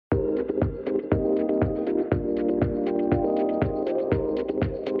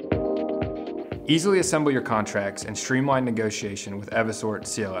Easily assemble your contracts and streamline negotiation with Evisort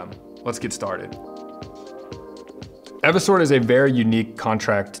CLM. Let's get started. Evisort is a very unique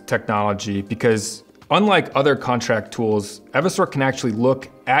contract technology because unlike other contract tools, Evisort can actually look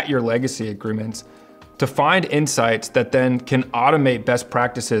at your legacy agreements to find insights that then can automate best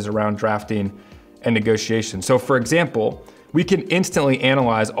practices around drafting and negotiation. So for example, we can instantly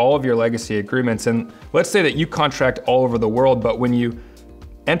analyze all of your legacy agreements, and let's say that you contract all over the world, but when you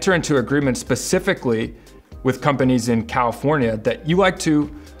enter into agreements specifically with companies in California that you like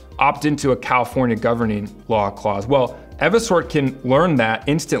to opt into a California governing law clause. Well, Evisort can learn that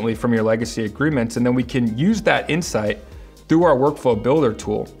instantly from your legacy agreements, and then we can use that insight through our workflow builder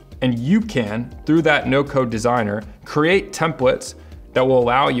tool. And you can, through that no-code designer, create templates that will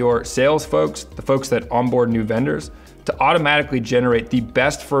allow your sales folks, the folks that onboard new vendors, to automatically generate the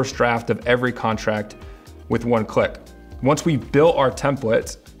best first draft of every contract with one click. Once we've built our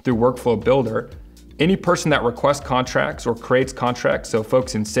templates through Workflow Builder, any person that requests contracts or creates contracts, so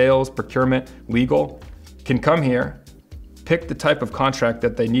folks in sales, procurement, legal, can come here, pick the type of contract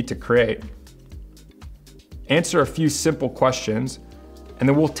that they need to create, answer a few simple questions, and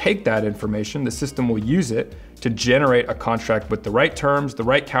then we'll take that information, the system will use it to generate a contract with the right terms, the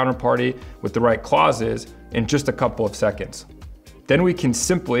right counterparty, with the right clauses in just a couple of seconds. Then we can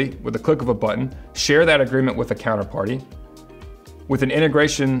simply, with a click of a button, share that agreement with a counterparty. With an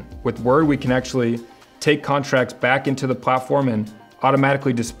integration with Word, we can actually take contracts back into the platform and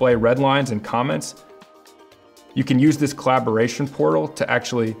automatically display red lines and comments. You can use this collaboration portal to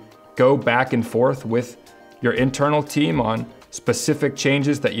actually go back and forth with your internal team on specific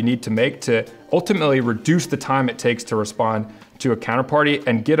changes that you need to make to ultimately reduce the time it takes to respond to a counterparty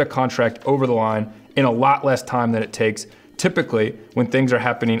and get a contract over the line in a lot less time than it takes typically when things are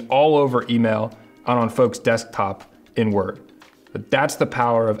happening all over email and on folks' desktop in Word. But that's the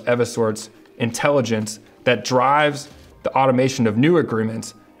power of Evisort's intelligence that drives the automation of new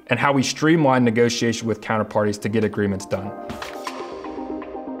agreements and how we streamline negotiation with counterparties to get agreements done.